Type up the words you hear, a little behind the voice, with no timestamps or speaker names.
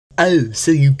Oh, so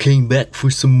you came back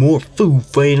for some more food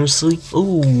fantasy?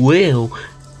 Oh, well.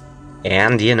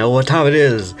 And you know what time it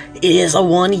is? It is a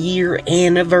 1-year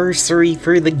anniversary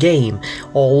for the game.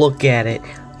 Oh, look at it.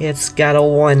 It's got a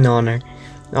 1 on her.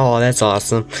 Oh, that's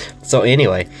awesome. So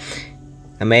anyway,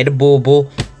 I made a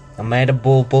bulbul.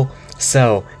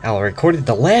 So, I recorded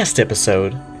the last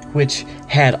episode, which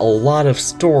had a lot of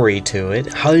story to it.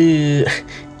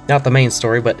 Not the main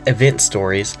story, but event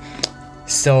stories.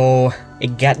 So,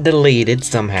 it got deleted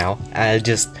somehow. I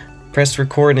just pressed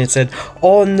record and it said,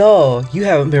 "Oh no, you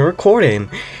haven't been recording."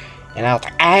 And I was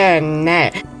like, nah.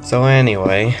 So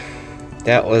anyway,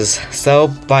 that was so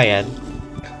bad.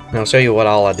 And I'll show you what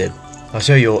all I did. I'll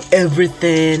show you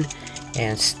everything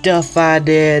and stuff I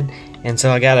did. And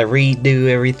so I gotta redo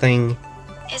everything.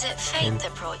 Is it fate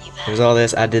that brought you back? There's all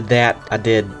this. I did that.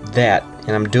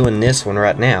 And I'm doing this one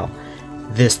right now.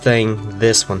 This thing,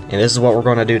 this one. And this is what we're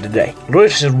gonna do today.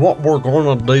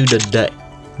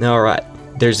 Alright.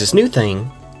 There's this new thing,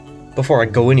 before I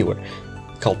go anywhere,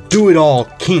 called Do It All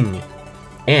King.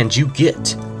 And you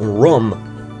get Rum,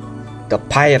 the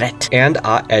pirate. And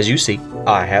as you see,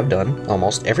 I have done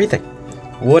almost everything.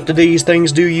 What do these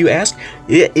things do, you ask?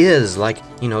 It is like,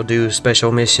 do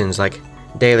special missions like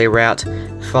daily route,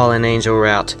 fallen angel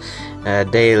route,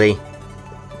 daily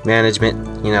management,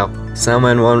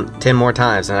 summon 10 more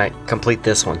times and I complete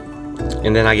this one.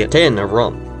 And then I get 10 of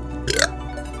Rum.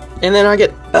 And then I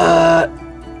get, gotta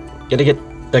get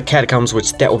the catacombs,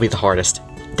 which that will be the hardest.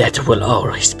 That will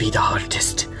always be the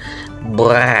hardest.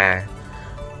 Blah.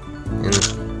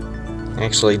 And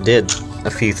actually did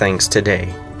a few things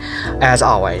today. As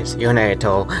always, you need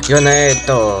to.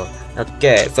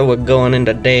 Okay, so we're going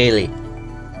into daily.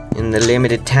 In the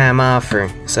limited time offer.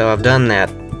 So I've done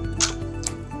that.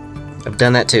 I've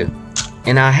done that too.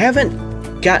 And I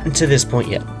haven't gotten to this point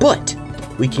yet, but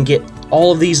we can get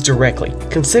all of these directly.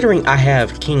 Considering I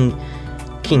have King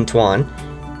Tuan,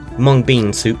 mung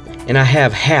bean soup, and I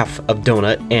have half of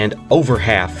donut and over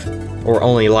half, or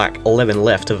only like 11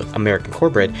 left of American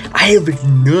cornbread, I have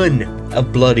none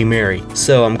of Bloody Mary,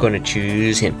 so I'm gonna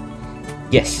choose him.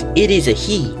 Yes, it is a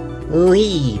he. Oh,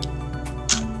 he.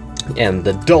 And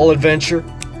the dull adventure.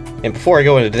 And before I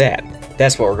go into that,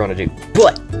 that's what we're gonna do.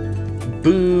 But,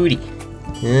 booty.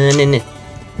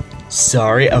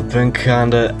 Sorry, I've been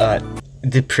kinda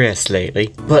depressed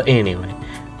lately. But anyway,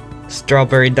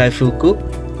 strawberry daifuku.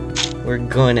 We're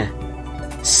gonna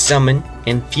summon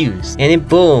and fuse. And then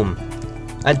boom!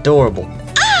 Adorable.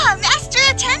 Ah, Master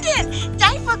Attendant!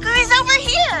 Daifuku is over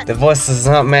here! The voice does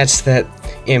not match that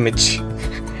image.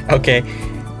 Okay,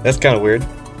 that's kind of weird.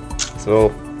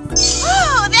 So.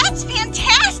 Oh, that's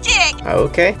fantastic!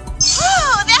 Okay.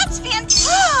 Oh, that's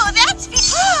fantastic! Oh, that's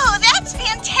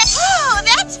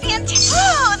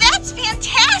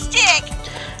fantastic!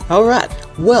 Alright,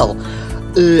 well,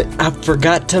 I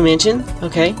forgot to mention,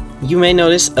 okay, you may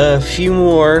notice a few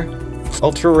more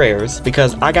ultra rares,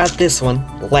 because I got this one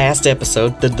last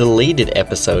episode, the deleted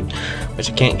episode,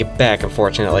 which I can't get back,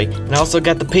 unfortunately. And I also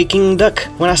got the Peking duck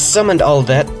when I summoned all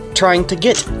that, trying to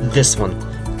get this one.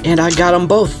 And I got them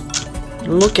both.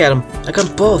 Look at them, I got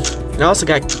them both. And I also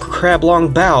got Crab Long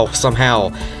Bow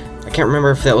somehow. I can't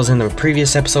remember if that was in the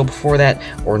previous episode before that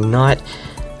or not.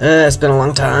 It's been a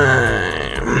long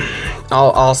time.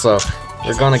 Oh, also,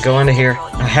 we're gonna go into here.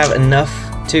 I have enough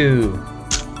to,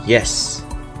 yes,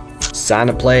 sign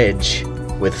a pledge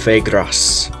with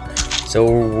Fegras. So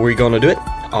we're gonna do it.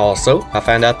 Also, I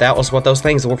found out that was what those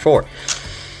things were for.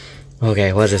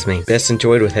 Okay, what does this mean? Best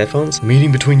enjoyed with headphones?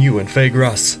 Meeting between you and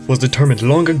Fegras was determined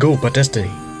long ago by destiny.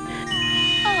 Oh,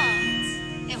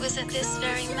 it was at this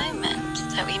very moment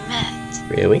that we met.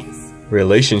 Really?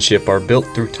 Relationships are built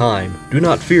through time. Do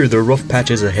not fear the rough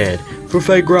patches ahead, for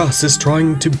Fegras is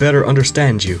trying to better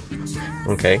understand you.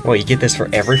 Okay, well, you get this for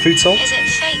every food soul? Is it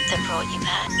fate that brought you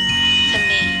back? For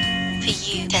me, for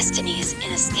you, destiny is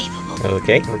inescapable.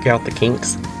 Okay, work out the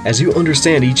kinks. As you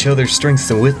understand each other's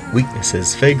strengths and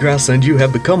weaknesses, Fegras and you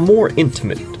have become more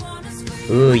intimate.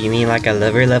 Ooh, you mean like a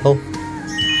lover level?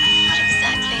 What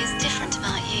exactly is different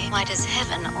about you? Why does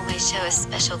heaven always show a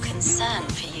special concern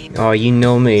for you? Oh, you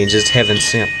know me, just heaven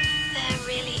sent. There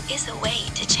really is a way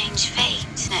to change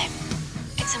fate. No,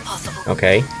 it's impossible.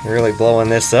 Okay, you're really blowing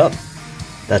this up.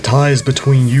 The ties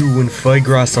between you and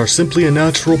Fegras are simply a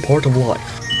natural part of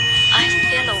life. I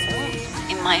feel a warmth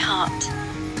in my heart.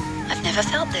 I've never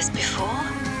felt this before.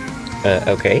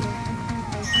 Okay.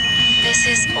 This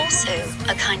is also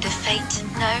a kind of fate,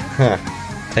 no? Huh.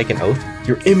 Take an oath?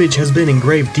 Your image has been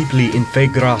engraved deeply in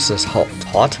Fegras'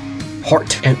 heart.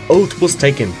 An oath was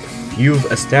taken. You've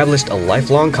established a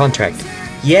lifelong contract.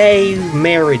 Yay,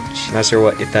 marriage! Not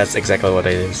sure if that's exactly what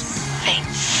it is. Fate.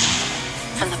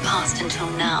 From the past until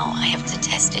now, I have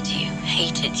detested you,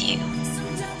 hated you.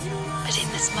 But in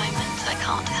this moment, I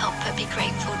can't help but be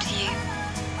grateful to you.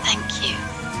 Thank you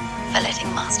for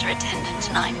letting Master Attendant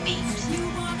and I meet.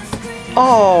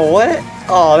 Oh, what?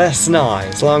 Oh, that's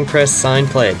nice. Long press, sign,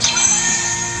 pledge.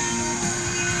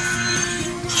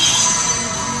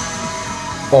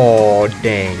 Oh,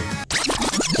 dang.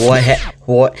 What?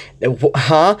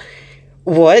 Huh?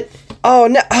 What? Oh,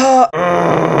 no.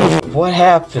 What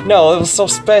happened? No, it was so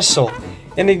special.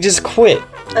 And he just quit.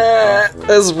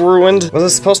 That's ruined. Was it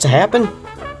supposed to happen?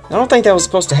 I don't think that was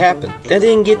supposed to happen. I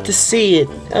didn't get to see it.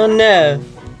 Oh, no.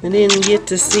 I didn't get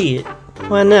to see it.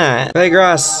 Why not? Hey,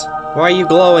 Gross. Why are you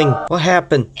glowing? What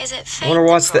happened? Is it I wonder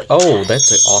what's the... Oh,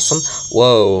 that's awesome.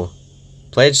 Whoa.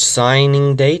 Pledge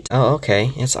signing date? Oh,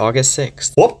 okay. It's August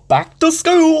 6th. Whoop, back to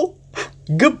school!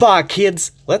 Goodbye,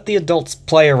 kids. Let the adults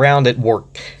play around at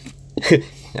work.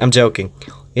 I'm joking.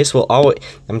 This will always...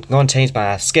 I'm going to change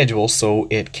my schedule so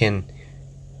it can...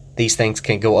 These things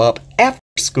can go up after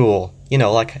school. You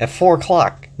know, like at 4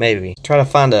 o'clock, maybe. Try to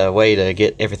find a way to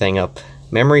get everything up.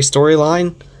 Memory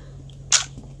storyline?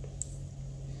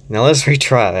 Now let's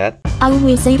retry that. I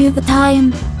will save you the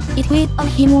time. It wait on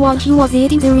him while he was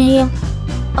eating cereal.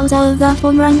 Also the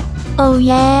phone rang. Oh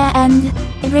yeah, and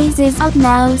it raises out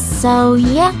now, so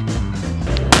yeah.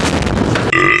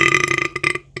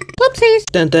 Whoopsies.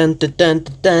 Dun dun dun dun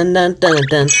dun dun dun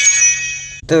dun.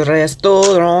 The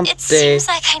restaurant. It seems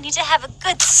like I need to have a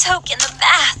good soak in the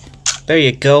bath. There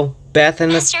you go. Bath in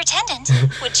the... Mr. Attendant,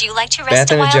 would you like to rest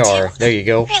bath in a while a jar. too? There you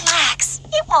go. Relax.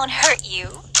 It won't hurt you.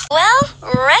 Well,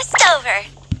 rest over.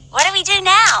 What do we do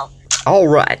now?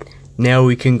 Alright. Now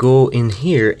we can go in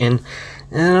here and...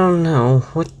 I don't know.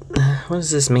 What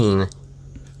does this mean?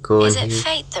 Go Is in it here.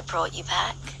 fate that brought you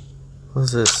back?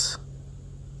 What's this?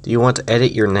 Do you want to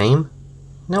edit your name?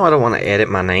 No, I don't want to edit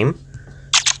my name.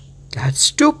 That's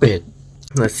stupid.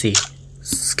 Let's see.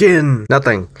 Skin.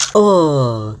 Nothing.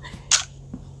 Oh.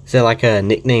 Is that like a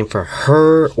nickname for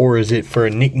her, or is it for a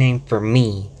nickname for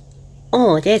me?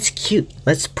 Oh, that's cute.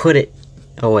 Let's put it...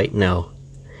 Oh, wait, no.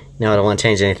 No, I don't want to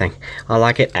change anything. I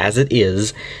like it as it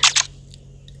is.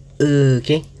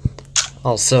 Okay.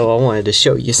 Also, I wanted to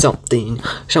show you something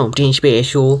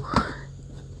special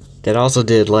that I also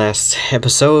did last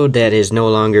episode that is no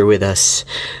longer with us.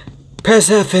 Press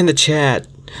F in the chat.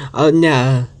 Oh,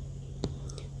 no.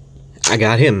 I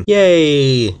got him.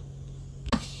 Yay!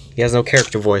 He has no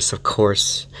character voice, of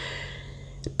course.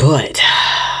 But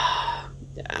I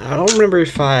don't remember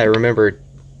if I remember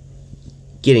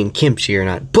getting kimchi or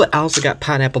not. But I also got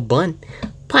pineapple bun.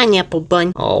 Pineapple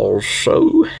bun.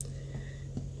 Also,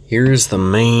 here's the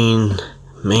main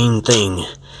thing.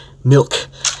 Milk,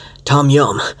 tom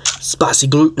yum, spicy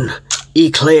gluten,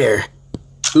 eclair,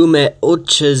 ume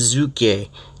ochazuke,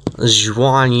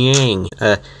 zhuanyang,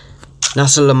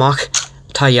 nasalamak,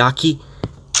 taiyaki,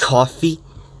 coffee,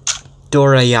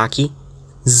 dorayaki,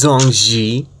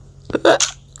 zongji,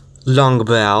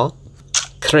 longbao,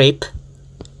 crepe,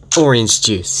 orange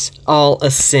juice. All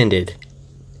ascended.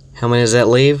 How many does that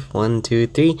leave? 1, 2,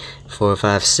 3, 4,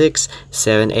 5, 6,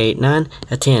 7, 8, 9,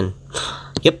 10.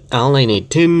 Yep, I only need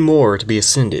 10 more to be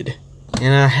ascended.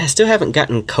 And I still haven't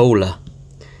gotten cola,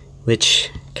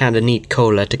 which kinda need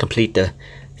cola to complete the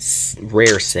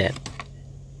rare set.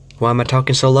 Why am I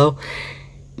talking so low?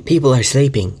 People are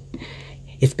sleeping.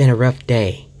 It's been a rough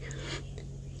day.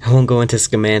 I won't go into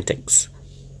semantics.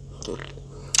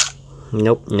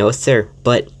 Nope, no sir.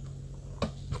 But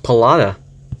Palada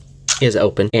is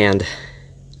open, and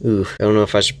ooh, I don't know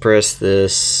if I should press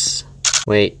this.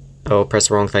 Wait, oh, press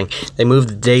the wrong thing. They moved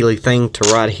the daily thing to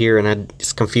right here, and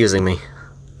it's confusing me.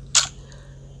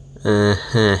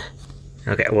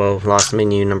 Okay, well, lost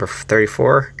menu number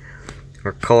 34,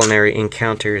 or culinary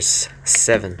encounters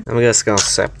 7. I'm just gonna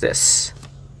accept this.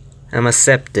 I'm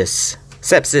accept this.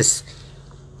 Sepsis.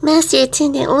 Master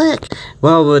Attendant, look.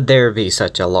 Why would there be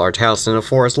such a large house in a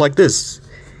forest like this?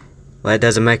 Well, that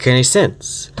doesn't make any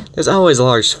sense. There's always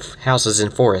large houses in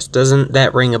forests. Doesn't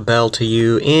that ring a bell to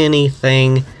you?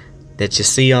 Anything that you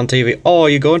see on TV? Oh,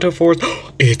 you go into a forest?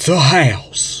 It's a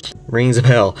house. Rings a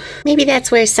bell. Maybe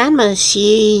that's where Sanma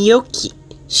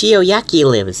Shioyaki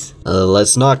lives.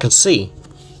 Let's knock and see.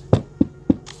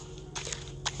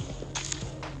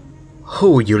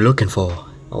 Who are you looking for?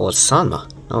 Oh, it's Sanma.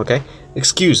 Okay.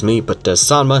 Excuse me, but does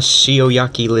Sanma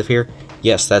Shioyaki live here?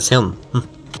 Yes, that's him.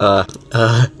 Well,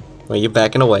 you're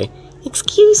backing away.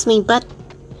 Excuse me, but...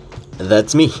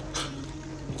 That's me.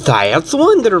 That's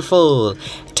wonderful!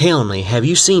 Tell me, have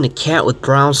you seen a cat with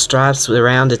brown stripes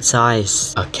around its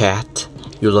eyes? A cat?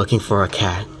 You're looking for a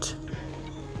cat?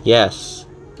 Yes.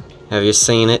 Have you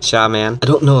seen it, Shy Man? I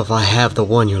don't know if I have the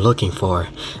one you're looking for,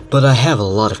 but I have a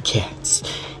lot of cats.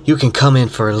 You can come in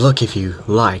for a look if you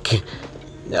like.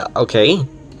 Okay.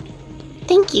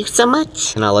 Thank you so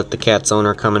much. Can I let the cat's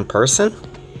owner come in person?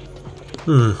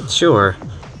 Sure.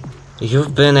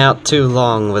 You've been out too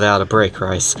long without a break,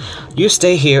 Rice. You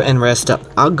stay here and rest up.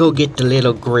 I'll go get the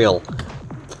little grill.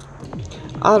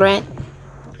 Alright.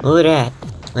 Alright.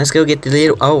 Let's go get the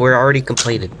little... Oh, we're already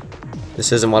completed.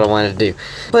 This isn't what I wanted to do.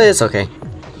 But it's okay.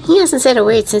 He hasn't said a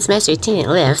word since Master Lieutenant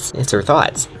left. It's her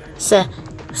thoughts. Huh?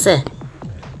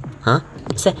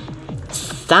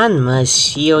 Sanma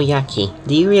Shioyaki.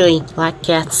 Do you really like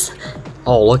cats?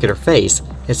 Oh, look at her face.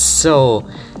 It's so...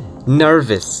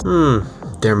 nervous.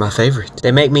 They're my favorite.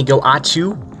 They make me go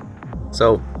achoo.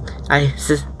 So, I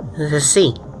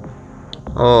see.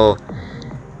 Oh,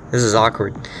 this is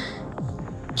awkward.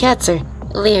 Cats are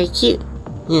very cute.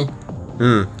 Yeah.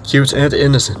 Cute and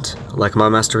innocent, like my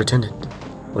master attendant.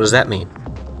 What does that mean?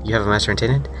 You have a master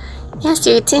attendant?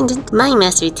 Master attendant? My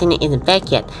master attendant isn't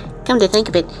back yet. Come to think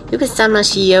of it, who was Sanma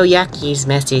Shioyaki's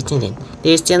master attendant?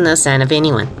 There's still no sign of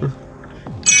anyone.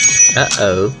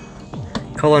 Uh-oh.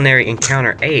 Culinary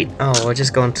Encounter 8. Oh, we're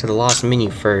just going to the lost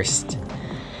menu first.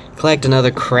 Collect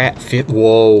another crab fit.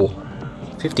 Whoa.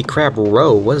 50 crab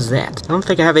roe. What is that? I don't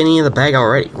think I have any in the bag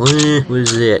already. What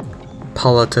is it?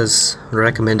 Palata's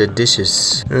recommended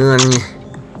dishes.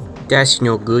 That's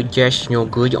no good. That's no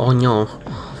good. Oh no.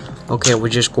 Okay, we're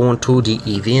just going to the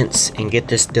events and get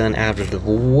this done out of the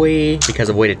way because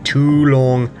I've waited too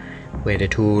long.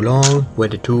 Waited too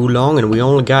long, and we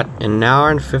only got an hour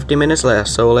and 50 minutes left,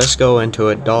 so let's go into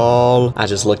it, doll. I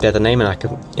just looked at the name and I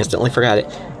instantly forgot it.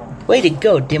 Way to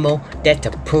go, Demo. That's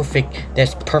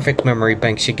perfect memory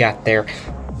banks you got there.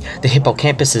 The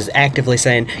hippocampus is actively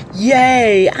saying,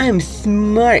 "Yay, I'm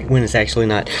smart," when it's actually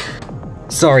not.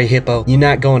 Sorry, Hippo, you're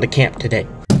not going to camp today.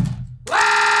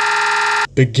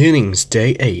 Beginnings,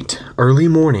 Day 8. Early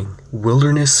morning.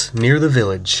 Wilderness near the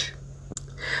village.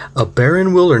 A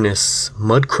barren wilderness,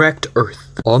 mud-cracked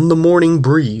earth. On the morning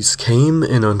breeze came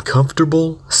an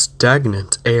uncomfortable,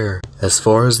 stagnant air. As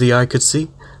far as the eye could see,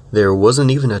 there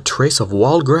wasn't even a trace of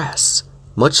wild grass,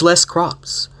 much less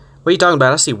crops. What are you talking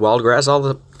about? I see wild grass all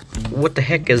the... What the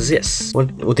heck is this?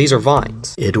 What these are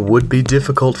vines. It would be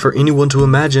difficult for anyone to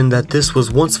imagine that this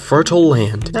was once fertile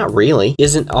land. Not really.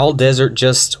 Isn't all desert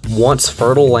just once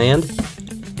fertile land?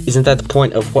 Isn't that the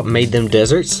point of what made them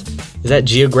deserts? Is that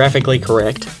geographically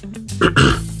correct?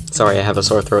 Sorry, I have a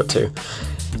sore throat too.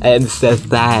 I'm so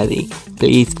sorry.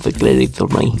 Please forget it for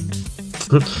me.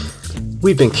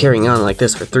 We've been carrying on like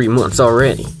this for 3 months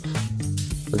already.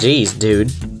 Jeez, dude.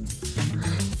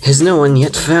 Has no one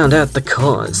yet found out the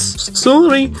cause?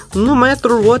 Sorry, no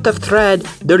matter what I've tried,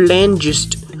 the land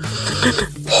just...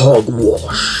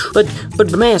 hogwash.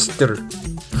 But master...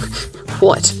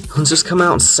 What? Just come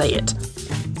out and say it.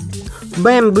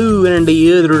 Bamboo and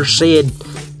the others said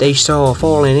they saw a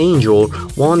fallen angel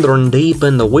wandering deep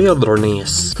in the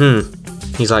wilderness.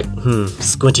 He's like,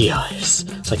 squinty eyes.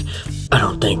 It's like,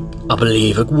 I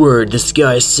believe a word this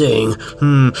guy is saying.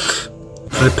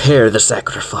 Prepare the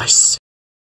sacrifice.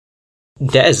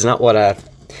 That is not what I...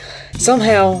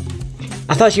 Somehow,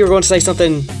 I thought you were going to say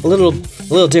something a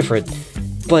little different,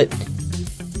 but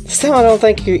still I don't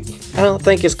think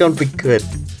it's going to be good.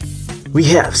 We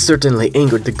have certainly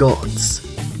angered the gods.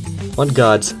 What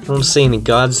gods? I don't see any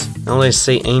gods. I only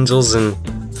see angels and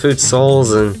food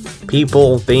souls and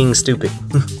people being stupid.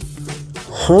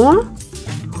 Huh?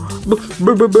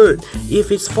 But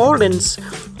if it's Fallen's,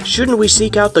 shouldn't we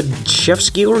seek out the Chef's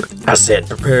Guild? I said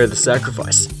prepare the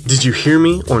sacrifice. Did you hear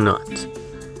me or not?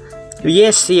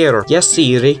 Yes, sir. Yes,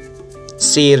 Siri.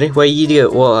 Siri, what you do?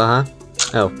 What,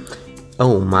 huh?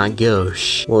 Oh my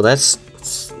gosh. Well, that's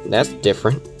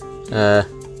different.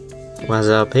 What's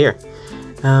up here?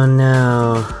 Oh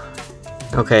no.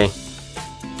 Okay.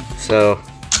 So,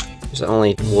 there's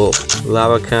only,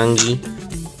 lava kangi.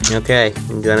 Okay,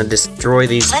 I'm gonna destroy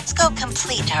these. Let's go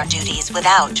complete our duties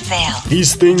without fail.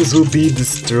 These things will be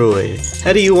destroyed.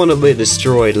 How do you want to be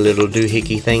destroyed, little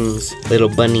doohickey things? Little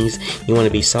bunnies? You want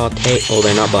to be sauteed? Oh,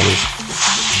 they're not bunnies.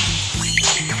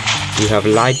 You have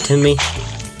lied to me.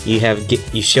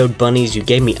 You showed bunnies. You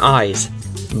gave me eyes.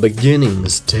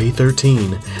 Beginnings, Day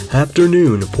 13.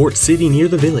 Afternoon, Port City near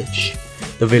the village.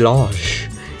 The village.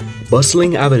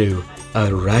 Bustling avenue. A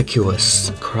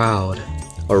raucous crowd.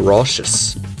 A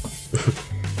raucous.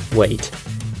 Wait.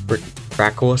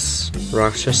 Raucous?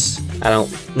 I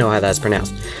don't know how that's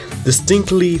pronounced.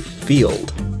 Distinctly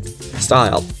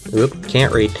styled.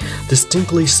 Can't read.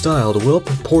 Distinctly styled,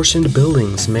 well-proportioned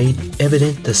buildings made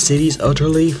evident the city's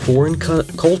utterly foreign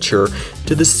culture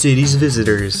to the city's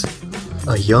visitors.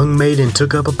 A young maiden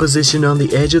took up a position on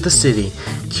the edge of the city,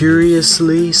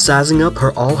 curiously sizing up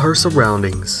all her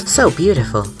surroundings. So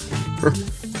beautiful.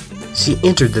 She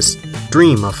entered the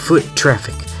stream of foot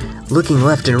traffic, looking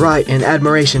left and right in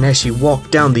admiration as she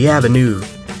walked down the avenue.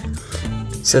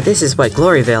 So this is what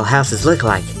Gloryville houses look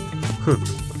like.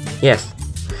 Yes.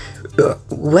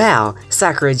 Wow,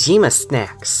 Sakurajima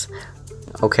snacks.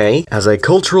 Okay. As a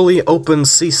culturally open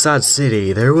seaside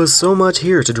city, there was so much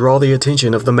here to draw the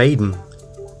attention of the maiden.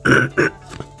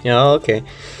 Yeah, okay.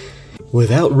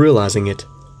 Without realizing it,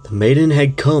 the maiden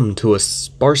had come to a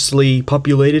sparsely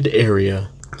populated area.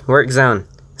 Work zone.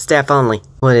 Staff only.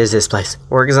 What is this place?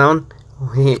 Work zone?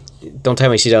 Don't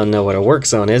tell me she don't know what a work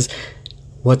zone is.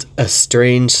 What a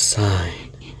strange sign.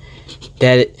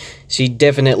 She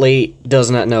definitely does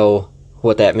not know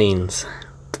what that means.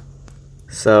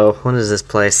 So, what is this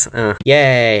place?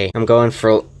 Yay! I'm going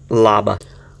for lava.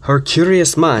 Her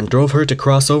curious mind drove her to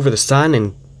cross over the sign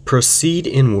and proceed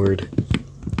inward.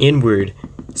 Inward.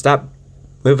 Stop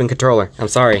moving controller. I'm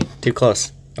sorry. Too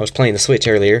close. I was playing the Switch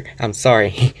earlier. I'm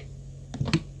sorry.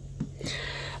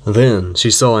 Then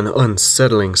she saw an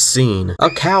unsettling scene.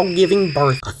 A cow giving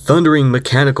birth. A thundering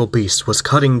mechanical beast was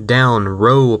cutting down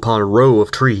row upon row of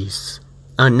trees.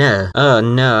 Oh no. Oh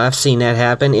no, I've seen that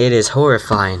happen. It is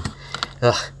horrifying.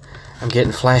 Ugh, I'm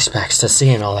getting flashbacks to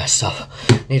seeing all that stuff.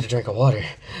 Need a drink of water.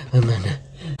 Lemon.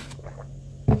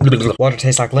 Water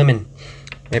tastes like lemon.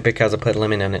 Maybe because I put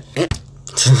lemon in it.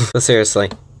 But seriously,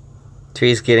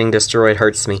 trees getting destroyed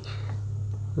hurts me.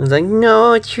 I was like,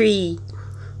 no, a tree.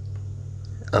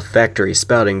 A factory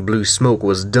spouting blue smoke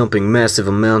was dumping massive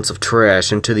amounts of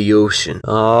trash into the ocean.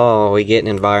 Oh, we get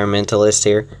an environmentalist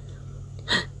here.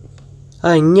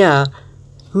 Oh no,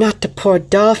 not the poor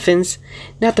dolphins.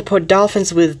 Not the poor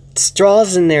dolphins with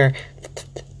straws in their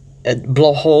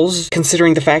blowholes,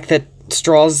 considering the fact that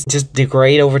straws just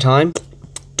degrade over time.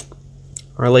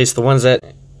 Or at least the ones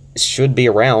that should be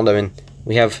around. I mean,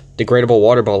 we have degradable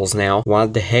water bottles now. Why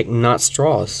the heck not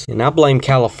straws? And I blame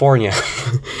California.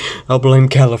 I'll blame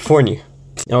California.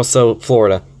 Also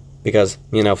Florida. Because,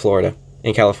 you know, Florida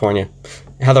and California.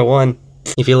 Either one,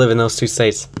 if you live in those two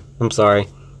states. I'm sorry.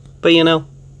 But you know,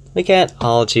 we can't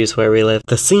all choose where we live.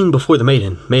 The scene before the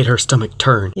maiden made her stomach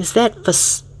turn. Is that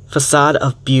facade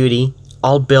of beauty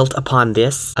all built upon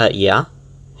this? Yeah.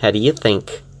 How do you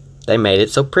think they made it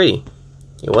so pretty?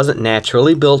 It wasn't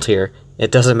naturally built here.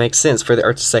 It doesn't make sense for the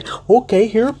Earth to say, okay,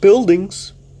 here are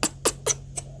buildings.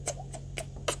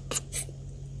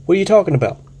 What are you talking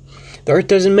about? The Earth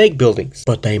doesn't make buildings,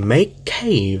 but they make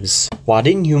caves. Why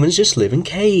didn't humans just live in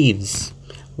caves?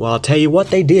 Well, I'll tell you what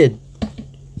they did.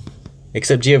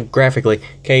 Except geographically,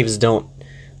 caves don't,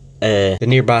 the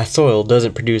nearby soil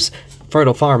doesn't produce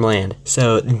fertile farmland.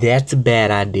 So that's a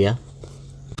bad idea.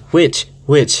 Which,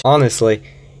 honestly,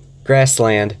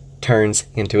 grassland turns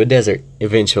into a desert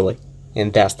eventually.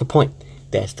 And that's the point.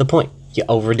 That's the point. You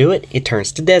overdo it, it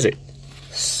turns to desert.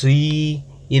 See,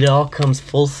 it all comes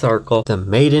full circle. The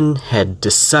maiden had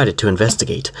decided to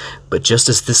investigate, but just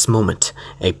as this moment,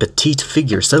 a petite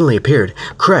figure suddenly appeared,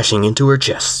 crashing into her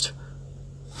chest.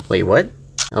 Wait, what?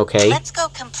 Okay. Let's go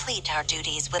complete our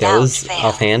duties without Goes fail.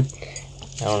 offhand.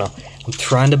 I don't know. I'm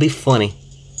trying to be funny,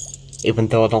 even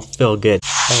though I don't feel good.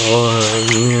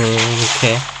 Oh,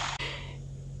 okay.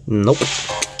 Nope.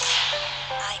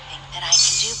 I think that I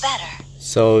can do better.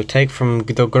 So take from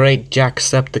the great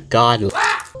Jacksepticeye.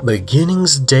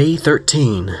 Beginnings day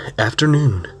 13,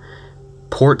 afternoon.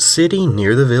 Port City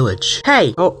near the village.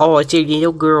 Hey! Oh, it's your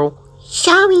little girl.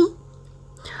 Sorry.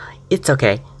 It's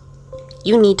okay.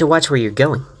 You need to watch where you're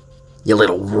going. You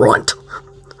little runt.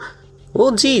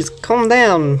 Well, geez, calm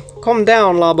down. Calm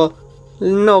down, Laba.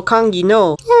 No, Kangi,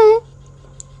 no.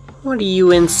 What are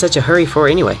you in such a hurry for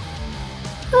anyway?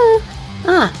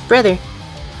 Brother.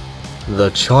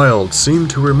 The child seemed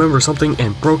to remember something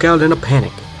and broke out in a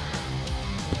panic.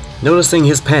 Noticing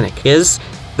his panic,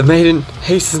 the maiden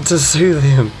hastened to soothe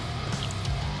him.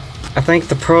 I think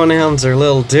the pronouns are a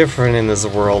little different in this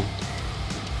world.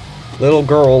 Little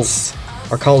girls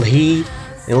are called he,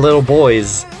 and little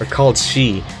boys are called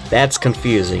she. That's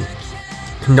confusing.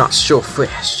 Not so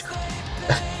fresh.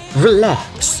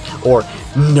 Relax, or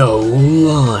no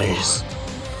lies.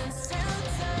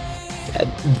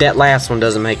 That last one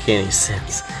doesn't make any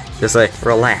sense. Just like,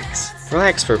 relax.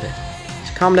 Relax for a bit.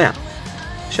 Just calm down.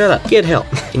 Shut up. Get help.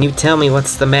 Can you tell me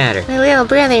what's the matter? My little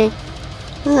brother.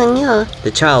 Oh no.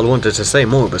 The child wanted to say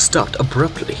more, but stopped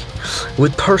abruptly.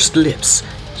 With pursed lips,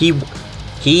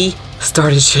 he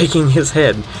started shaking his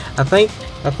head. I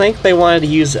think they wanted to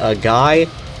use a guy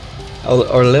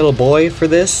or a little boy for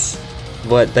this,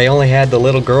 but they only had the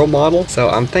little girl model, so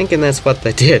I'm thinking that's what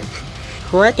they did.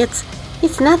 What?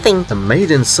 It's nothing. The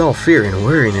maiden saw fear and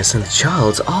weariness in the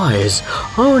child's eyes.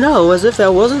 Oh no, as if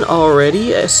that wasn't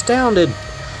already astounded.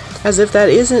 As if that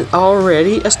isn't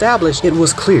already established. It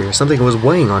was clear something was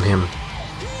weighing on him.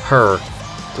 Her.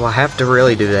 Do I have to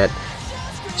really do that?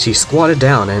 She squatted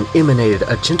down and emanated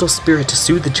a gentle spirit to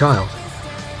soothe the child.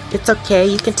 It's okay,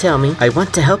 you can tell me. I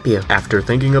want to help you. After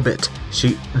thinking a bit,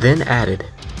 she then added,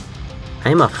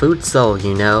 I'm a food soul,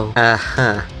 you know.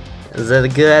 Uh-huh. Is that a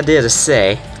good idea to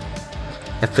say?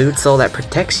 A food soul that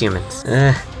protects humans.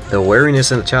 The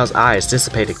wariness in the child's eyes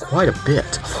dissipated quite a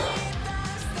bit.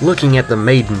 Looking at the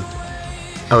maiden.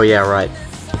 Oh yeah, right.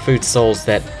 Food souls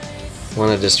that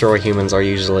want to destroy humans are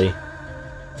usually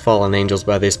fallen angels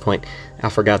by this point. I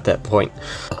forgot that point.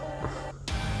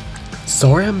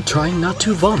 Sorry, I'm trying not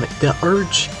to vomit. The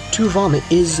urge to vomit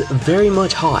is very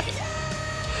much high.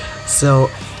 So,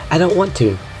 I don't want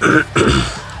to.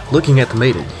 Looking at the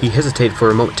maiden, he hesitated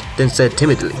for a moment, then said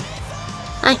timidly,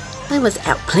 I was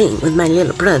out playing with my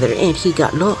little brother and he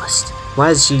got lost. Why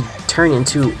does she turn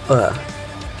into,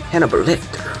 Hannibal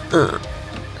Lecter?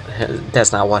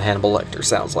 That's not what Hannibal Lecter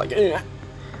sounds like.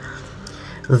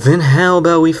 Then how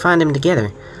about we find him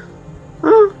together?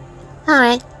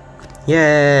 Alright.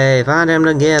 Yay, find them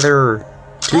together.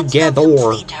 Together. Let's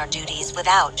go complete our duties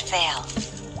without fail.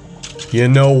 You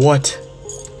know what?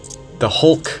 The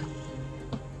Hulk,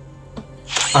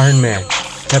 Iron Man,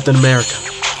 Captain America,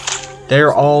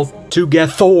 they're all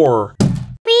together.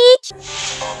 Reach.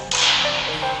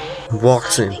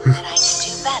 Walks in. That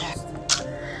I can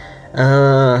do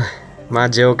better. My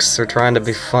jokes are trying to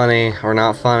be funny, or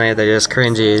not funny, they're just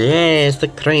cringy. Yeah, it's the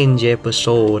cringe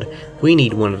episode. We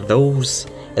need one of those.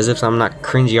 As if I'm not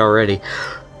cringy already.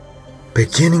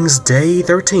 Beginnings day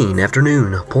 13,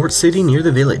 afternoon, Port City near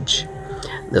the village.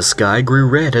 The sky grew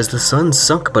red as the sun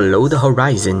sunk below the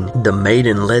horizon. The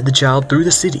maiden led the child through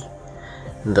the city.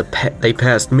 They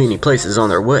passed many places on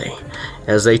their way.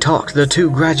 As they talked, the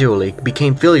two gradually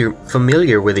became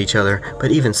familiar with each other,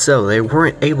 but even so, they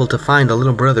weren't able to find the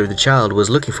little brother the child was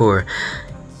looking for.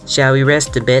 Shall we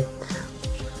rest a bit?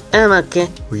 I'm okay.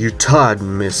 Are you tired,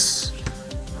 miss?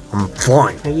 I'm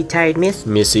fine. Are you tired, miss?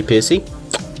 Missy Pissy?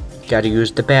 Gotta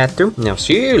use the bathroom? Now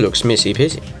she looks Missy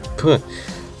Pissy.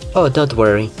 Oh, don't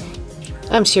worry.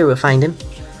 I'm sure we'll find him.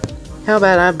 How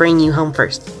about I bring you home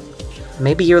first?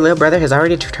 Maybe your little brother has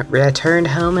already returned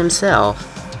home himself.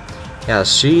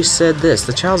 As she said this,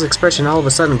 the child's expression all of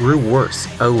a sudden grew worse.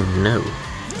 Oh no.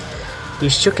 He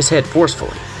shook his head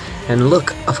forcefully, and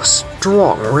look of a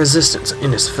strong resistance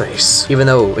in his face. Even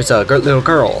though it's a little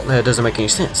girl, that doesn't make any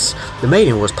sense. The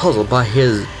maiden was puzzled by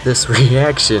this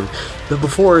reaction, but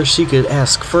before she could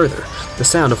ask further, the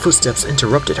sound of footsteps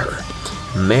interrupted her.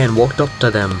 A man walked up to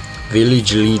them.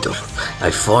 Village leader,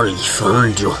 I finally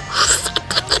found you.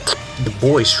 The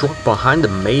boy shrunk behind the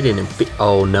maiden and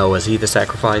oh no, is he the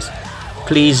sacrifice?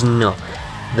 Please no.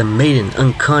 The maiden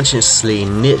unconsciously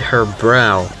knit her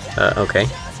brow. Okay.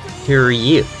 Who are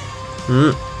you?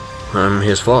 I'm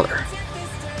his father.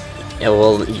 Yeah,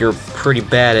 well, you're pretty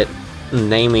bad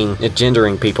at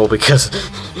gendering people because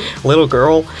little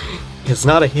girl, it's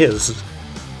not a his.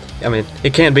 I mean,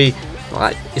 it can't be.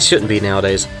 Well, it shouldn't be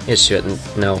nowadays. It shouldn't.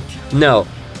 No. No.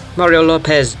 Mario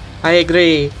Lopez, I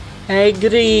agree. I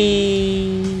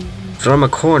agree. From a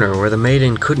corner where the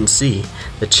maiden couldn't see,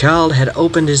 the child had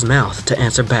opened his mouth to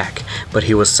answer back, but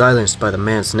he was silenced by the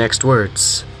man's next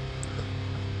words.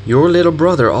 Your little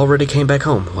brother already came back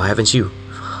home, why haven't you?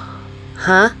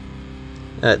 Huh?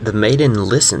 The maiden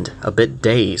listened, a bit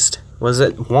dazed. Was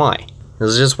it why? It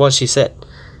was just what she said.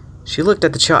 She looked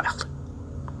at the child.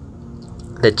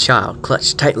 The child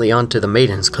clutched tightly onto the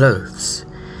maiden's clothes.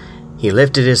 He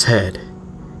lifted his head.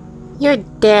 Your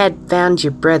dad found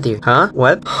your brother. Huh?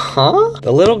 What? Huh?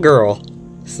 The little girl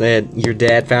said, your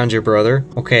dad found your brother?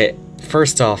 Okay,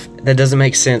 first off, that doesn't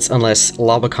make sense unless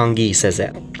Labakongi says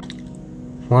that.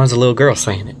 Why is the little girl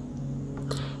saying it?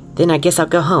 Then I guess I'll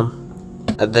go home.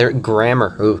 Their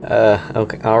grammar. Ooh.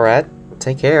 Okay, alright.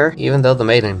 Take care. Even though the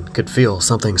maiden could feel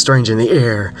something strange in the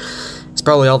air, it's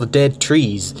probably all the dead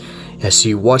trees. As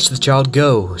she watched the child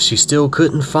go, she still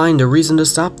couldn't find a reason to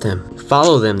stop them.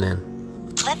 Follow them then.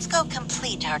 Let's go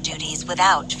complete our duties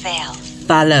without fail.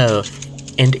 Follow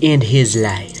and end his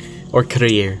life. Or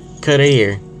career.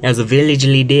 Career. As a village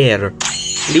leader.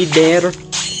 Leader?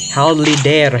 How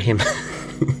leader him?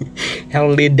 How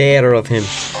leader of him?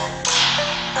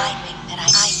 I think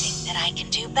that I can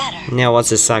do better. Now what's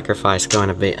his sacrifice going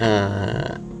to be?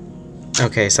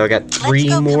 Okay, so I got three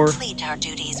Let's go more. Complete our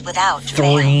duties without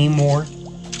fail. Three more.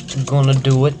 I'm gonna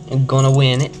do it. I'm gonna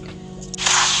win it.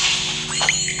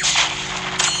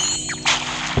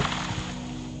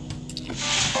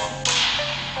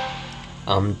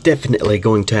 I'm definitely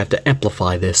going to have to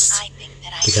amplify this I think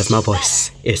that I because should my do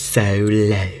voice is so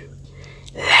low.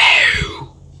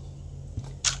 Low.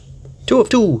 2 of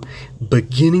 2.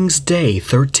 Beginnings Day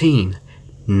 13.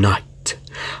 Night.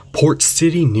 Port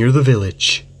City near the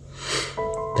village.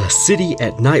 The city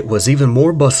at night was even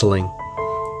more bustling.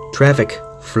 Traffic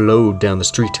flowed down the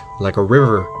street like a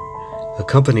river,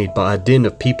 accompanied by a din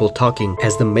of people talking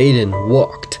as the maiden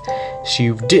walked.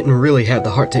 She didn't really have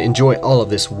the heart to enjoy all of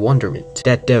this wonderment,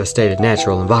 that devastated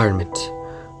natural environment.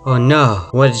 Oh no,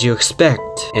 what did you expect?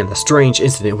 And the strange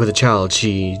incident with the child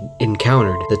she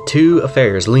encountered. The two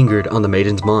affairs lingered on the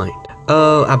maiden's mind.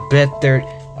 Oh, I bet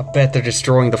they're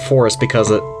destroying the forest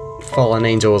because a fallen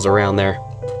angel is around there.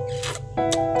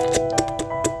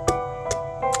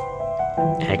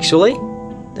 Actually,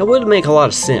 that would make a lot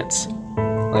of sense.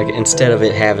 Like, instead of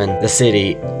it having the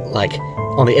city, like,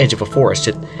 on the edge of a forest,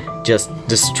 just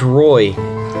destroy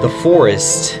the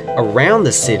forest around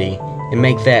the city and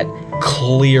make that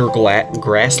clear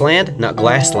grassland? Not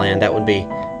glassland, that would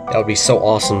be so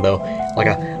awesome though. Like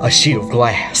a sheet of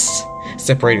glass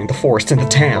separating the forest and the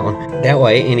town. That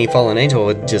way, any fallen angel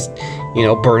would just, you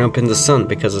know, burn up in the sun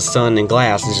because the sun and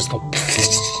glass is just go.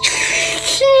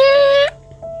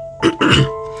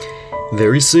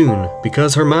 Very soon,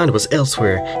 because her mind was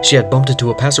elsewhere, she had bumped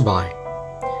into a passerby.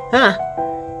 Ah,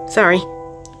 sorry.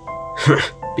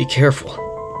 Be careful.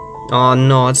 Oh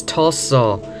no, it's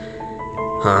Tulsa.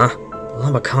 Huh?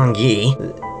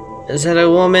 Lamakangi? Is that a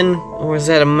woman or is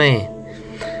that a man?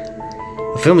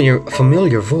 A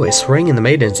familiar voice rang in the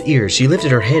maiden's ears. She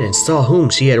lifted her head and saw whom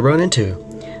she had run into.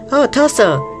 Oh,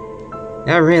 Tulsa!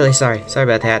 I'm really sorry. Sorry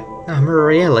about that. I'm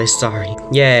really sorry.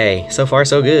 Yay, so far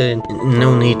so good.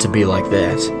 No need to be like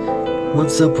that.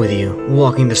 What's up with you,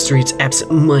 walking the streets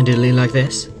absent-mindedly like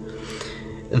this?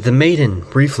 The maiden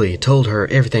briefly told her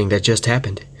everything that just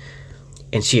happened,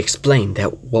 and she explained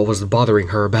that what was bothering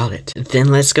her about it. Then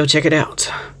let's go check it out.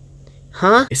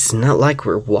 Huh? It's not like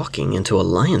we're walking into a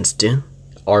lion's den.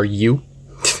 Are you?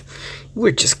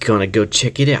 We're just gonna go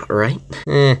check it out, right?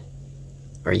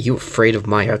 Are you afraid of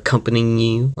my accompanying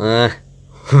you?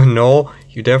 No,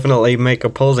 you definitely make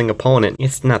opposing opponent.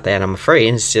 It's not that I'm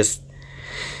afraid, it's just...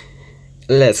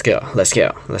 Let's go.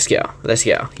 Yeah,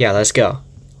 let's go.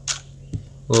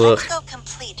 Let's go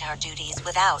complete our duties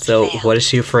without So, fail. what is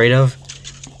she afraid of?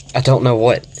 I don't know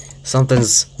what.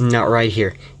 Something's not right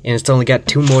here, and it's only got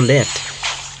 2 more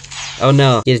left. Oh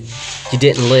no, you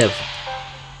didn't live.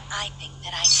 I think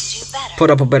that I can do better.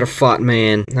 Put up a better fight,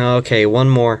 man. Okay, 1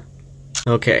 more.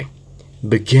 Okay.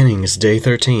 Beginnings Day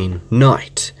 13.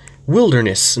 Night.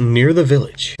 Wilderness near the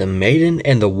village. The maiden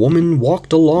and the woman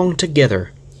walked along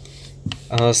together.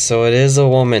 Oh, so it is a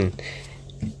woman.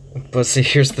 But see,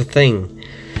 here's the thing.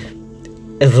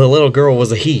 The little girl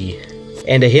was a he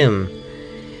and a him.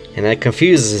 And that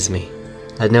confuses me.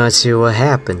 I'm not sure what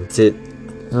happened. Is it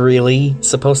really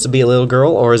supposed to be a little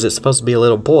girl, or is it supposed to be a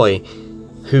little boy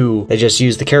who they just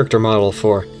used the character model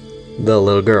for the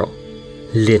little girl?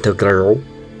 Little girl.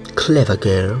 Clever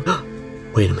girl.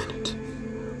 Wait a minute.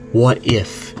 What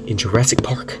if, in Jurassic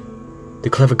Park, the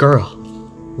clever girl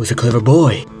was a clever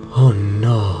boy? Oh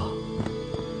no.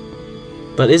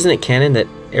 But isn't it canon that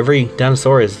every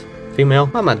dinosaur is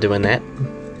female? I'm not doing that.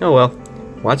 Oh well.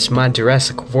 Watch my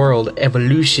Jurassic World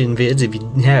evolution vids if you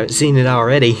haven't seen it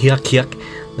already. Yuck.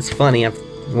 It's funny, I've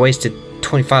wasted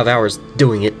 25 hours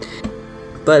doing it.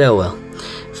 But oh well.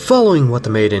 Following what the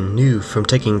maiden knew from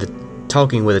talking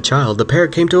with a child, the pair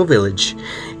came to a village.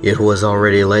 It was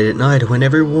already late at night when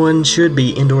everyone should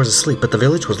be indoors asleep, but the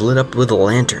village was lit up with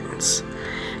lanterns.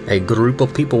 A group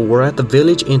of people were at the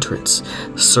village entrance,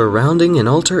 surrounding an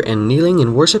altar and kneeling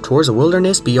in worship towards the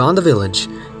wilderness beyond the village.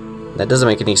 That doesn't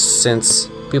make any sense.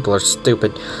 People are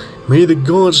stupid. May the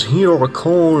gods hear our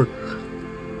call.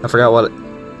 I forgot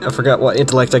what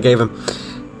intellect I gave him.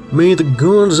 May the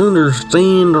gods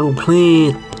understand our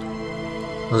plan.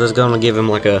 I was just gonna give him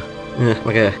like a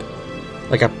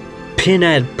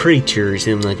pin-eyed preacher or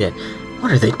something like that.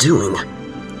 What are they doing?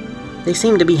 They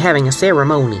seem to be having a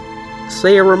ceremony.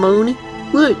 Ceremony?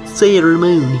 What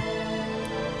ceremony?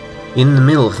 In the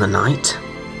middle of the night?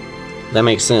 That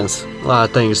makes sense. A lot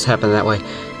of things happen that way.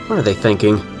 What are they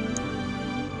thinking?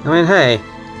 I mean, hey,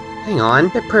 hang on.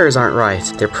 Their prayers aren't right.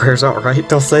 Their prayers aren't right?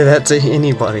 Don't say that to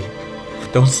anybody.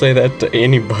 Don't say that to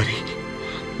anybody.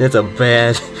 That's a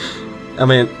bad... I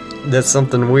mean, that's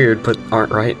something weird, but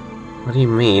aren't right. What do you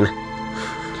mean?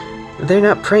 They're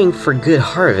not praying for good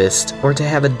harvest or to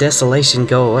have a desolation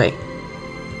go away.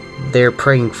 They're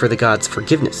praying for the gods'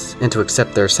 forgiveness and to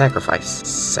accept their sacrifice.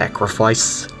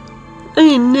 Sacrifice?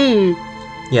 Oh no!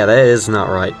 Yeah, that is not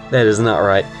right. That is not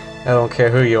right. I don't care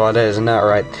who you are, that is not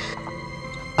right.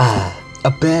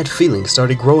 A bad feeling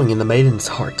started growing in the maiden's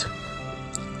heart.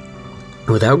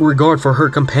 Without regard for her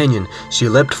companion, she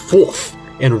leapt forth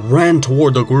and ran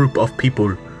toward the group of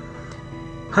people.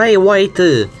 Hey, wait,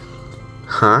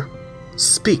 Huh?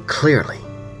 Speak clearly.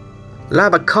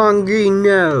 Labakongi,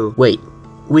 no. Wait,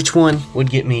 which one would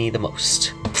get me the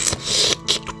most?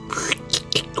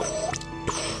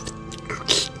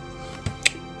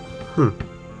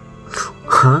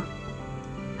 Huh?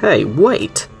 Hey,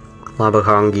 wait.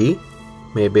 Labakongi?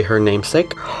 Maybe her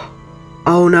namesake?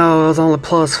 Oh no, it was only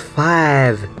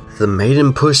 +5. The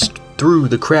maiden pushed through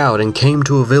the crowd and came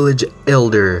to a village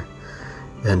elder.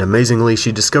 And amazingly,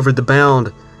 she discovered the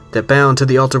bound that bound to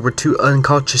the altar were 2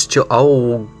 unconscious children.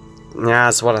 Oh,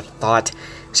 that's what I thought.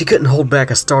 She couldn't hold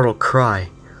back a startled cry.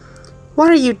 What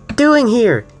are you doing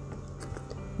here?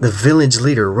 The village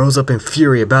leader rose up in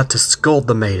fury, about to scold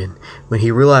the maiden, when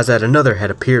he realized that another had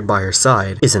appeared by her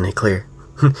side. Isn't it clear?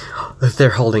 That they're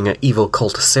holding an evil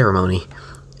cult ceremony.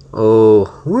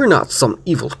 Oh, we're not some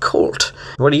evil cult.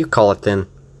 What do you call it then?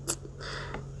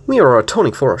 We are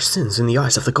atoning for our sins in the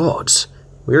eyes of the gods.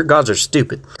 Your gods are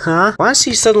stupid. Huh? Why is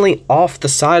she suddenly off the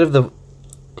side of the...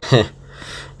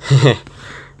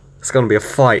 It's gonna be a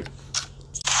fight.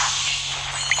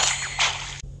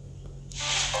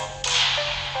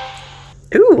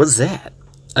 Ooh, what's that?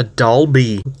 A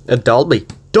Dolby. A Dolby.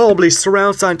 Dolby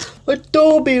surround sound. A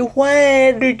Dolby,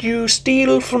 why did you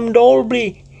steal from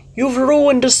Dolby? You've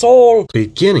ruined us all.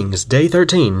 Beginnings, day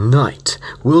 13, night.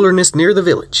 Wilderness near the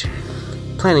village.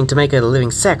 Planning to make a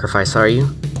living sacrifice, are you?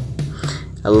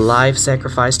 A live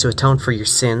sacrifice to atone for your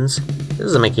sins? This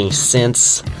doesn't make any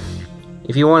sense.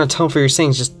 If you want to atone for your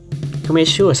sins, just commit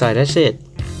suicide, that's it.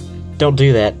 Don't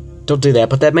do that. Don't do that,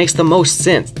 but that makes the most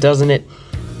sense, doesn't it?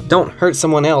 Don't hurt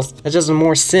someone else. That's just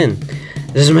more sin.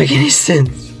 It doesn't make any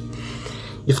sense.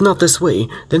 If not this way,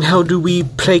 then how do we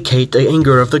placate the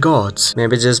anger of the gods?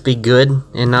 Maybe just be good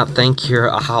and not think you're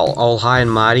all high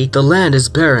and mighty. The land is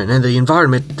barren and the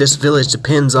environment this village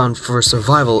depends on for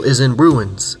survival is in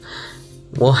ruins.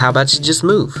 Well, how about you just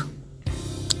move?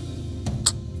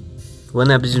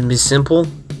 Wouldn't that be simple?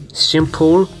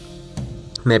 Simple?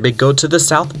 Maybe go to the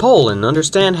South Pole and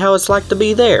understand how it's like to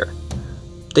be there.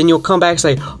 Then you'll come back and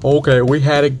say, okay, we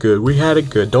had it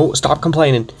good, don't stop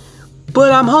complaining.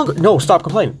 But I'm hungry. No, stop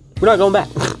complaining. We're not going back.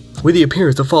 With the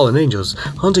appearance of fallen angels,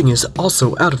 hunting is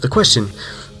also out of the question.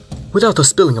 Without the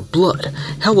spilling of blood,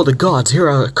 how will the gods hear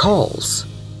our calls?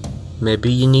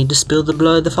 Maybe you need to spill the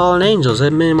blood of the fallen angels.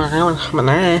 Or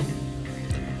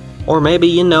maybe,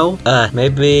 you know,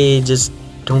 maybe just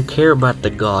don't care about the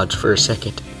gods for a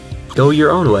second. Go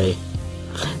your own way.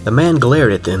 The man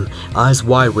glared at them, eyes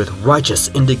wide with righteous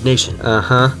indignation.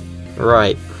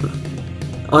 Right.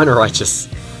 Unrighteous.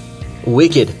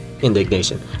 Wicked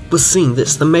indignation. But seeing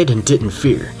this, the maiden didn't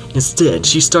fear. Instead,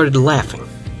 she started laughing.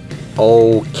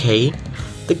 Okay.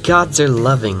 The gods are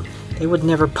loving. They would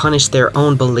never punish their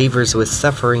own believers with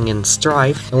suffering and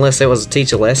strife. Unless it was to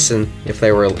teach a lesson. If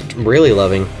they were really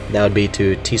loving, that would be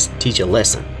to teach a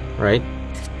lesson, right?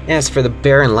 As for the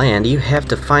barren land, you have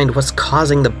to find what's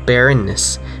causing the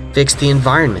barrenness. Fix the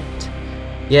environment.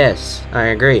 Yes, I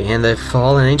agree. And if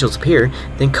fallen angels appear,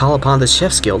 then call upon the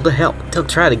Chef's Guild to help. Don't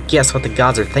try to guess what the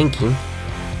gods are thinking.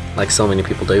 Like so many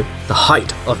people do. The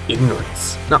height of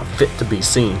ignorance. Not fit to be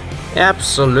seen.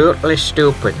 Absolutely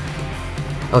stupid.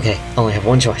 Okay, only have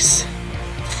one choice.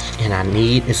 And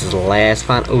this is the last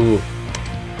final. Ooh.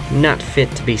 Not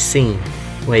fit to be seen.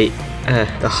 Wait,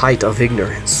 the height of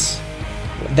ignorance.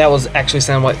 That was actually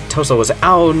sound what Tosa was.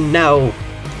 Oh no!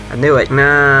 I knew it.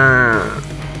 Nah.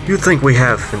 You think we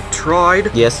haven't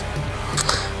tried? Yes.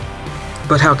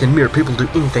 But how can mere people do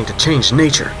anything to change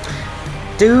nature?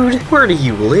 Dude, where do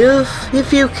you live?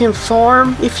 If you can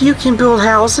farm, if you can build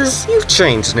houses, you've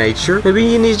changed nature. Maybe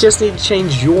you just need to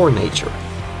change your nature.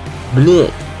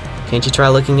 Blech. Can't you try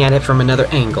looking at it from another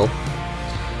angle?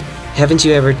 Haven't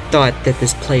you ever thought that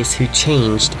this place who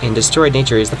changed and destroyed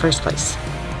nature is the first place?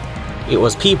 It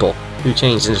was people who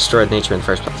changed and destroyed nature in the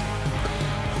first place.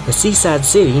 The seaside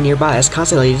city nearby is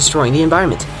constantly destroying the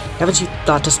environment. Haven't you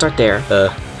thought to start there?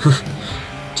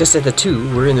 Just as the two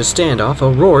were in the standoff, a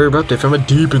roar erupted from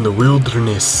deep in the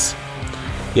wilderness.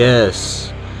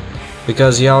 Yes,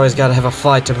 because you always gotta have a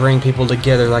fight to bring people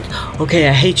together. Like, okay,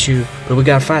 I hate you, but we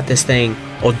gotta fight this thing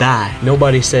or die.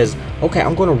 Nobody says, okay,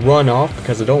 I'm gonna run off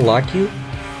because I don't like you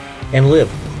and live.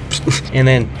 And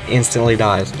then instantly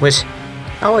dies. Which,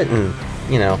 I wouldn't,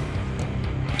 you know,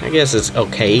 I guess it's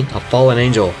okay. A fallen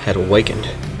angel had awakened.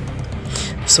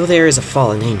 So there is a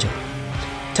fallen angel.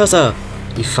 Tosa,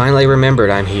 you finally remembered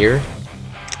I'm here?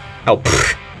 Oh,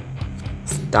 pfft.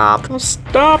 Stop. Well,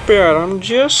 stop it. I'm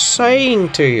just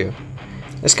saying to you.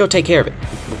 Let's go take care of it.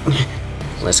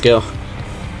 Let's go.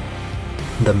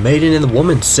 The maiden and the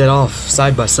woman set off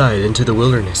side by side into the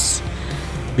wilderness.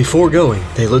 Before going,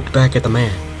 they looked back at the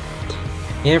man.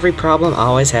 Every problem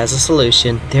always has a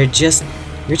solution. You're just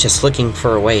looking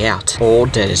for a way out. Oh,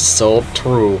 that is so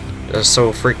true. That's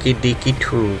so freaky deaky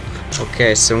true.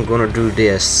 Okay, so I'm gonna do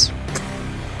this.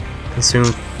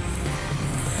 Consume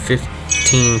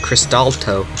 15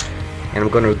 Cristalto, and I'm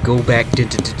gonna go back.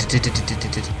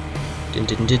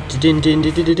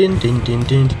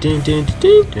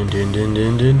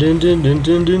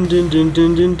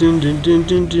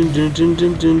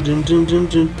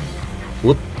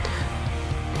 Whoop.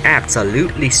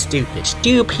 Absolutely stupid.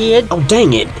 Stupid! Oh,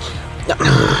 dang it!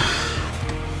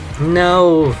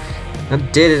 No! I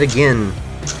did it again.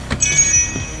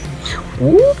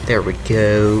 Whoop! There we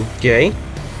go. Okay.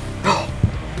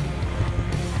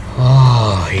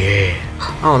 Oh, yeah.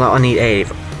 Oh, no, I need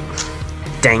 80.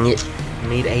 Dang it. I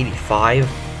need 85.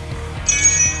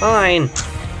 Fine.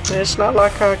 It's not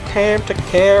like I came to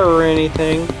care or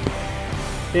anything.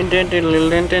 Why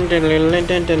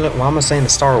am I saying the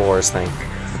Star Wars thing?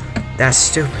 That's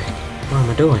stupid. Why am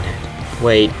I doing it?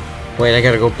 Wait, I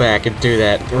gotta go back and do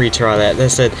that. Retry that.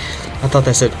 I thought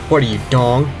that said, what are you,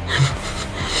 dong?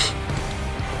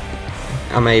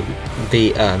 I may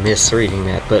be misreading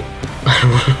that, but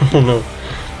I don't know.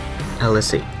 Let's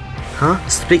see. Huh?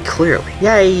 Speak clearly.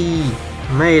 Yay!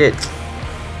 Made it.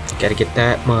 Gotta get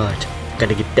that much.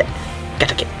 Gotta get that.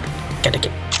 Gotta get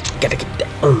that.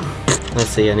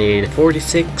 Let's see, I need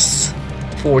 46,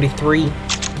 43.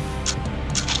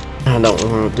 I don't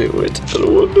want to do it. I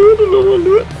don't want to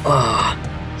do it.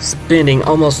 Spending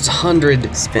almost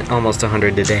 100. Spent almost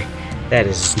 100 today. That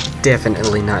is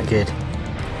definitely not good.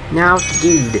 Now,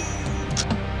 dude.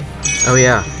 Oh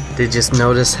yeah, did you just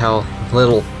notice how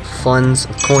little funds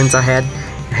of coins I had?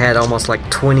 I had almost like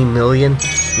 20 million.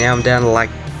 Now I'm down to like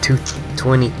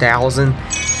 20,000.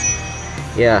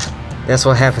 Yeah, that's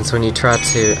what happens when you try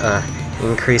to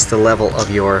increase the level of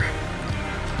your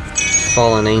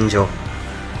fallen angel.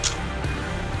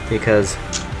 Because,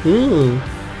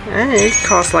 it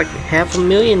costs like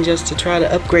 $500,000 just to try to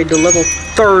upgrade to level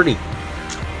 30.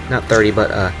 Not 30, but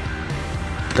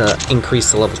the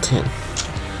increase to level 10.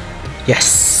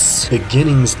 Yes!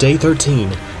 Beginnings day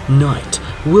 13. Night.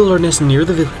 Wilderness near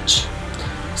the village.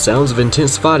 Sounds of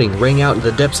intense fighting rang out in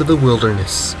the depths of the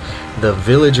wilderness. The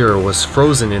villager was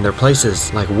frozen in their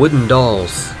places like wooden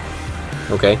dolls.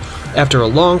 Okay. After a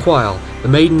long while, the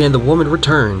maiden and the woman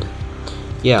returned.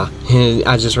 Yeah,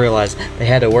 I just realized they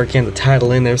had to work in the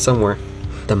title in there somewhere.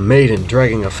 The maiden,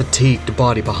 dragging a fatigued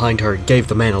body behind her, gave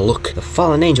the man a look. The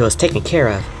fallen angel is taken care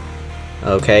of.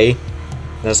 Okay.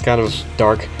 That's kind of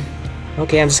dark.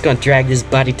 Okay, I'm just gonna drag this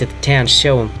body to the town,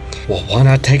 show him. Well, why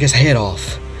not take his head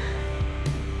off?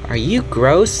 Are you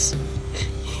gross?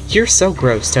 You're so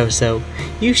gross, Toso.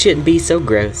 You shouldn't be so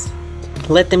gross.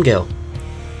 Let them go.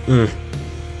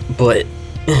 But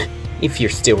if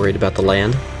you're still worried about the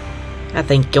land, I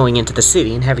think going into the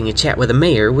city and having a chat with the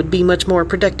mayor would be much more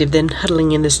productive than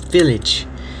huddling in this village.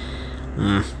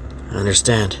 I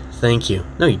understand. Thank you.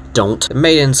 No, you don't. The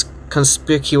maidens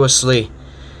conspicuously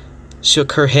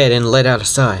shook her head and let out a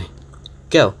sigh.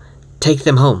 Go. Take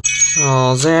them home.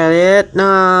 Oh, is that it?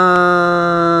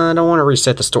 Nah, I don't want to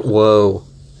reset the store. Whoa.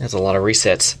 That's a lot of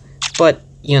resets. But,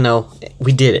 you know,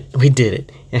 we did it. We did it.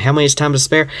 And how much time to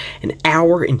spare? 1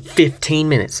 hour and 15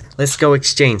 minutes. Let's go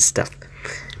exchange stuff.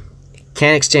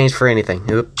 Can't exchange for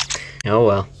anything. Oop. Oh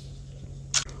well.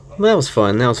 That was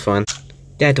fun. That was fun.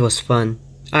 That was fun.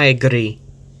 I agree.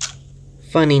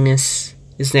 Funniness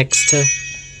is next to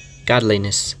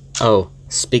godliness. Oh,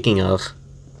 speaking of,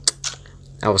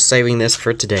 I was saving this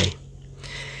for today.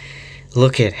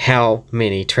 Look at how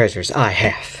many treasures I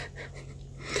have.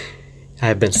 I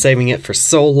have been saving it for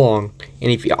so long.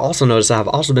 And if you also notice, I've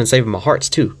also been saving my hearts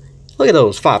too. Look at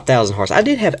those 5,000 hearts. I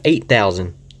did have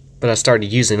 8,000. But I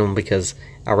started using them because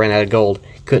I ran out of gold.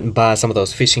 Couldn't buy some of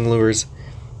those fishing lures.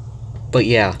 But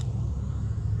yeah.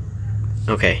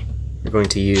 Okay. We're going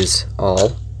to use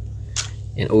all.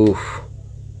 And ooh.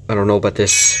 I don't know about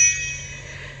this.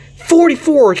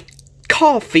 44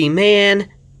 coffee, man.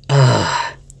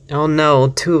 Oh no.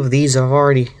 2 of these are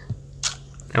already.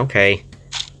 Okay.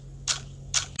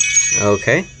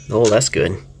 Okay. Oh, that's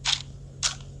good.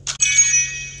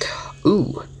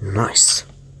 Ooh. Nice.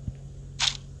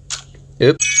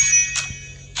 Oop.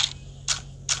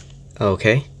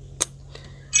 Okay.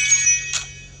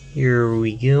 Here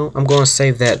we go. I'm going to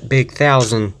save that big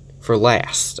 1,000 for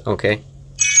last. Okay.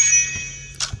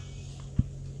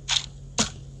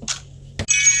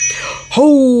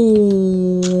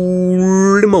 Holy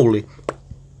moly.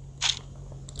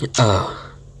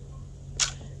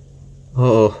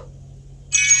 Oh.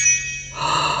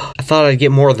 I thought I'd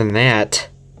get more than that.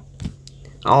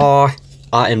 Aw,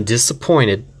 I am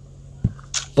disappointed.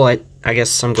 But I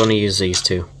guess I'm gonna use these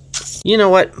two. You know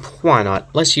what? Why not?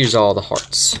 Let's use all the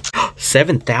hearts.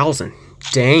 7,000.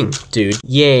 Dang, dude.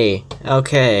 Yay.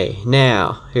 Okay,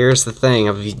 now, here's the thing.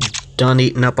 I've done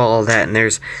eating up all of that, and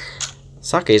there's...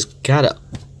 Sake's gotta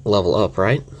level up,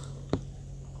 right?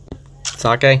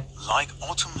 Sake? Like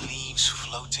autumn leaves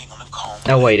floating on a calm.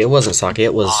 Oh wait, it wasn't sake,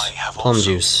 it was I have plum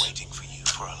also juice. waiting for you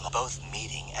for both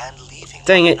meeting and leaving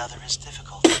Dang one it. another is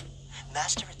difficult.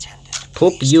 Master Attendant,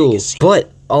 Poop please you. take a seat.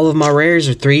 But all of my rares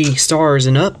are 3 stars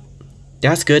and up.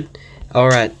 That's good.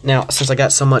 Alright, now since I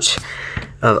got so much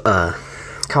of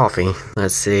coffee,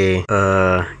 let's see.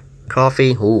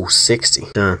 Coffee. Ooh, 60.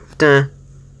 Dun dun.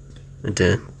 Dun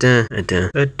dun dun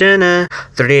dun dun.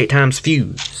 38 times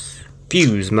fuse.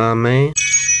 Fuse, my man.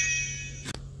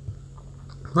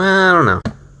 Well, I don't know.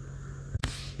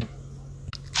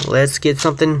 Let's get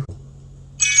something.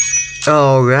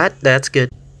 Alright, that's good.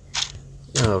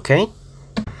 Okay.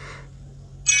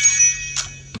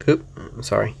 Oop,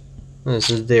 sorry.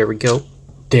 There we go.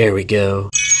 There we go.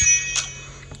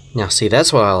 Now see,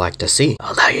 that's what I like to see.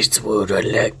 That's what I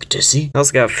like to see. I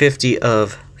also got 50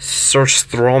 of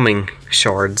Surströmming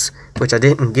shards, which I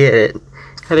didn't get it.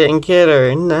 I didn't get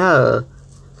her, no.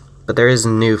 But there is a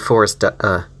new forest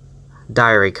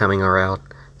diary coming around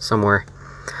somewhere.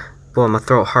 Boy, my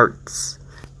throat hurts.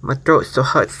 My throat so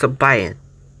hurts so bad.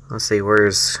 Let's see,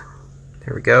 where's...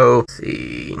 There we go. Let's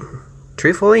see...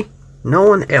 Truthfully, no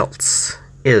one else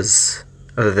is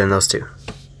other than those two.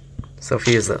 So if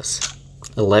you use those.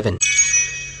 11.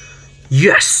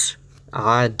 Yes!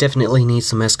 I definitely need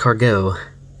some escargot.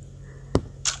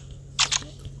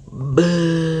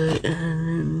 But...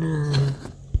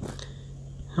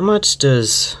 how much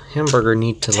does Hamburger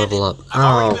need to level up? I've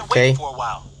already been okay. waiting for a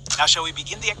while. Now shall we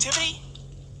begin the activity?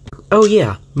 Oh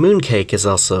yeah, Mooncake is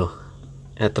also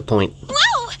at the point.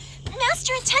 Whoa!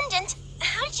 Master Attendant,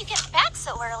 how did you get back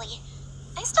so early?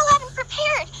 I still haven't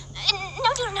prepared.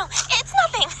 No, it's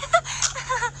nothing.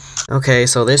 Okay,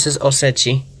 so this is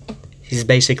Osechi. He's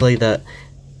basically the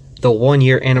 1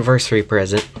 year anniversary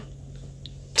present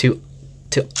to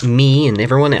me and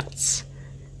everyone else.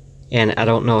 And I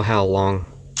don't know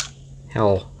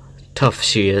how tough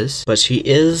she is, but she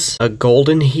is a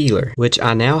golden healer, which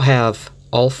I now have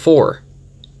all 4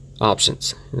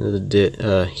 options.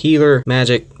 Healer,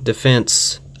 magic,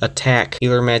 defense, attack.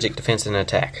 Healer, magic, defense, and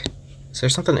attack. Is there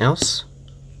something else?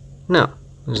 No,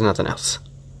 there's nothing else.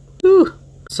 Whew.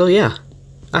 So yeah,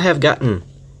 I have gotten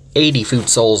 80 food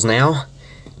souls now.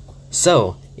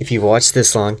 So, if you've watched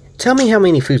this long, tell me how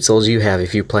many food souls you have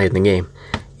if you played the game.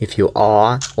 If you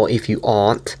are, or if you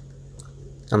aren't,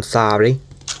 I'm sorry.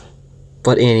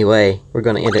 But anyway, we're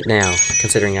gonna end it now,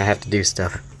 considering I have to do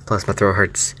stuff. Plus my throat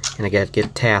hurts, and I gotta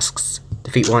get tasks.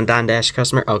 Defeat 1 Dine Dash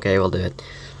customer? Okay, we'll do it.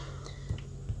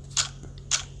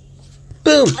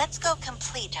 Boom! Let's go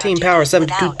complete our Team power duties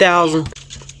without 72,000.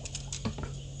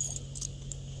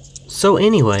 So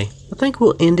anyway, I think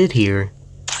we'll end it here.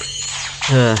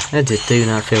 I just do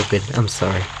not feel good. I'm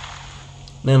sorry.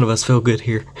 None of us feel good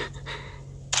here.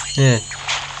 Yeah.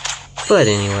 But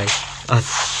anyway,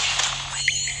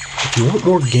 if you want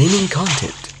more gaming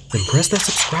content, then press that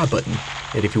subscribe button.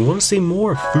 And if you want to see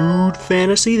more food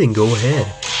fantasy, then go ahead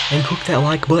and click that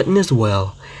like button as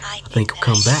well. I think you'll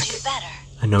come back.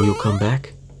 I know you'll come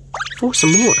back for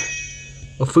some more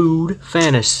of food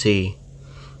fantasy.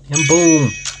 And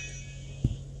boom.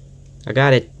 I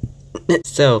got it.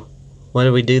 So, why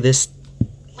do we do this?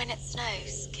 When it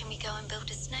snows, can we go and build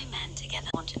a snowman together?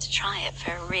 I wanted to try it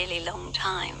for a really long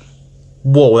time.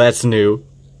 Whoa, that's new.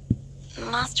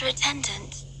 Master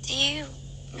Attendant, do you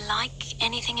like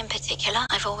anything in particular?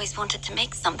 I've always wanted to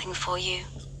make something for you.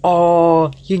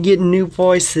 Oh, you're getting new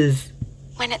voices.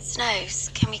 When it snows,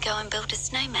 can we go and build a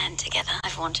snowman together?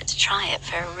 I've wanted to try it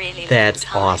for a really long time. That's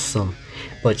awesome.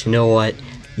 But you know what?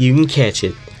 You can catch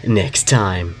it next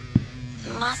time.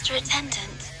 Master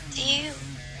Attendant, do you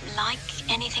like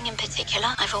anything in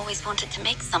particular? I've always wanted to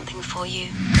make something for you.